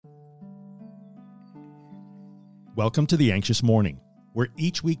Welcome to The Anxious Morning, where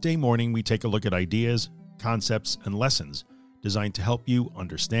each weekday morning we take a look at ideas, concepts, and lessons designed to help you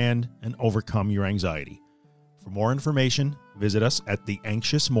understand and overcome your anxiety. For more information, visit us at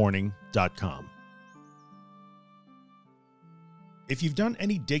theanxiousmorning.com. If you've done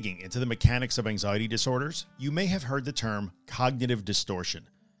any digging into the mechanics of anxiety disorders, you may have heard the term cognitive distortion.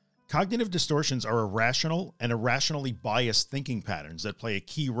 Cognitive distortions are irrational and irrationally biased thinking patterns that play a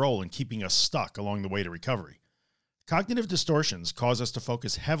key role in keeping us stuck along the way to recovery. Cognitive distortions cause us to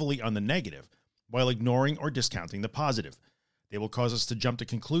focus heavily on the negative while ignoring or discounting the positive. They will cause us to jump to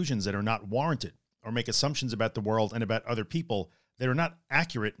conclusions that are not warranted or make assumptions about the world and about other people that are not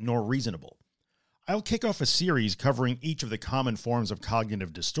accurate nor reasonable. I'll kick off a series covering each of the common forms of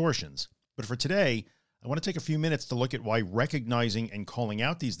cognitive distortions, but for today, I want to take a few minutes to look at why recognizing and calling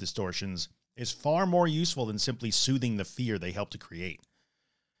out these distortions is far more useful than simply soothing the fear they help to create.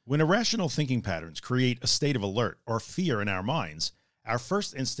 When irrational thinking patterns create a state of alert or fear in our minds, our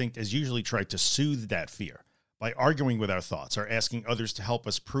first instinct is usually try to soothe that fear by arguing with our thoughts or asking others to help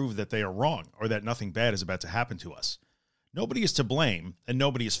us prove that they are wrong or that nothing bad is about to happen to us. Nobody is to blame and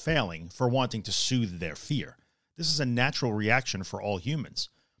nobody is failing for wanting to soothe their fear. This is a natural reaction for all humans.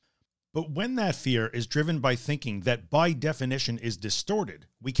 But when that fear is driven by thinking that by definition is distorted,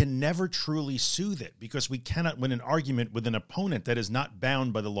 we can never truly soothe it because we cannot win an argument with an opponent that is not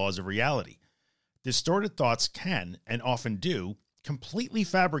bound by the laws of reality. Distorted thoughts can, and often do, completely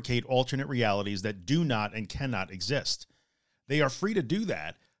fabricate alternate realities that do not and cannot exist. They are free to do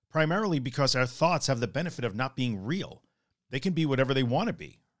that primarily because our thoughts have the benefit of not being real. They can be whatever they want to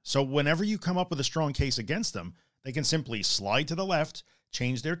be. So whenever you come up with a strong case against them, they can simply slide to the left,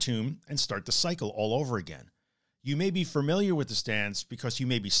 change their tune, and start the cycle all over again. You may be familiar with the stance because you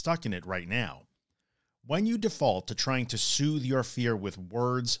may be stuck in it right now. When you default to trying to soothe your fear with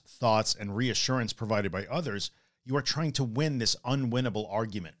words, thoughts, and reassurance provided by others, you are trying to win this unwinnable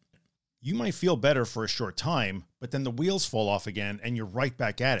argument. You might feel better for a short time, but then the wheels fall off again and you're right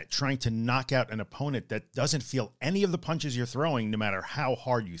back at it, trying to knock out an opponent that doesn't feel any of the punches you're throwing no matter how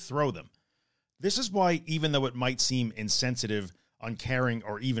hard you throw them. This is why, even though it might seem insensitive, uncaring,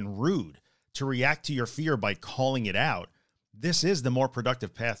 or even rude to react to your fear by calling it out, this is the more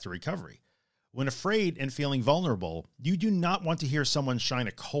productive path to recovery. When afraid and feeling vulnerable, you do not want to hear someone shine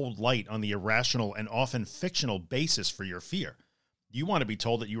a cold light on the irrational and often fictional basis for your fear. You want to be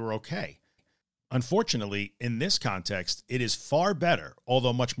told that you are okay. Unfortunately, in this context, it is far better,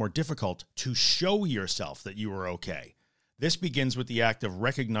 although much more difficult, to show yourself that you are okay. This begins with the act of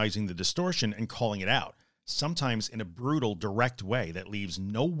recognizing the distortion and calling it out, sometimes in a brutal, direct way that leaves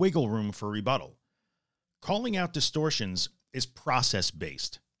no wiggle room for rebuttal. Calling out distortions is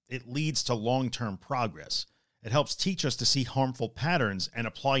process-based. It leads to long-term progress. It helps teach us to see harmful patterns and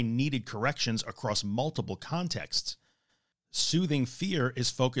apply needed corrections across multiple contexts. Soothing fear is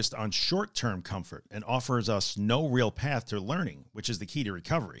focused on short-term comfort and offers us no real path to learning, which is the key to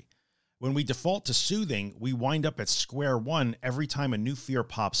recovery. When we default to soothing, we wind up at square one every time a new fear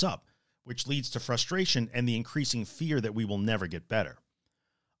pops up, which leads to frustration and the increasing fear that we will never get better.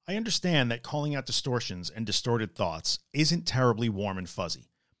 I understand that calling out distortions and distorted thoughts isn't terribly warm and fuzzy.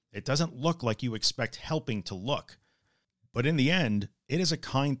 It doesn't look like you expect helping to look. But in the end, it is a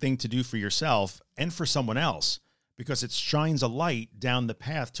kind thing to do for yourself and for someone else because it shines a light down the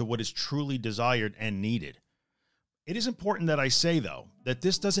path to what is truly desired and needed. It is important that I say, though, that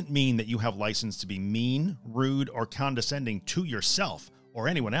this doesn't mean that you have license to be mean, rude, or condescending to yourself or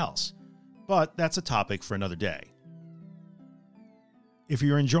anyone else. But that's a topic for another day. If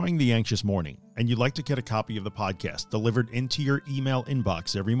you're enjoying The Anxious Morning and you'd like to get a copy of the podcast delivered into your email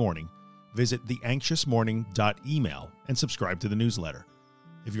inbox every morning, visit theanxiousmorning.email and subscribe to the newsletter.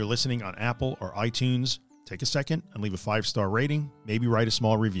 If you're listening on Apple or iTunes, take a second and leave a 5-star rating, maybe write a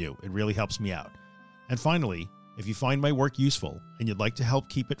small review. It really helps me out. And finally, if you find my work useful and you'd like to help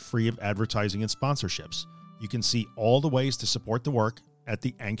keep it free of advertising and sponsorships, you can see all the ways to support the work at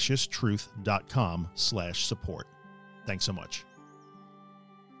theanxioustruth.com/support. Thanks so much.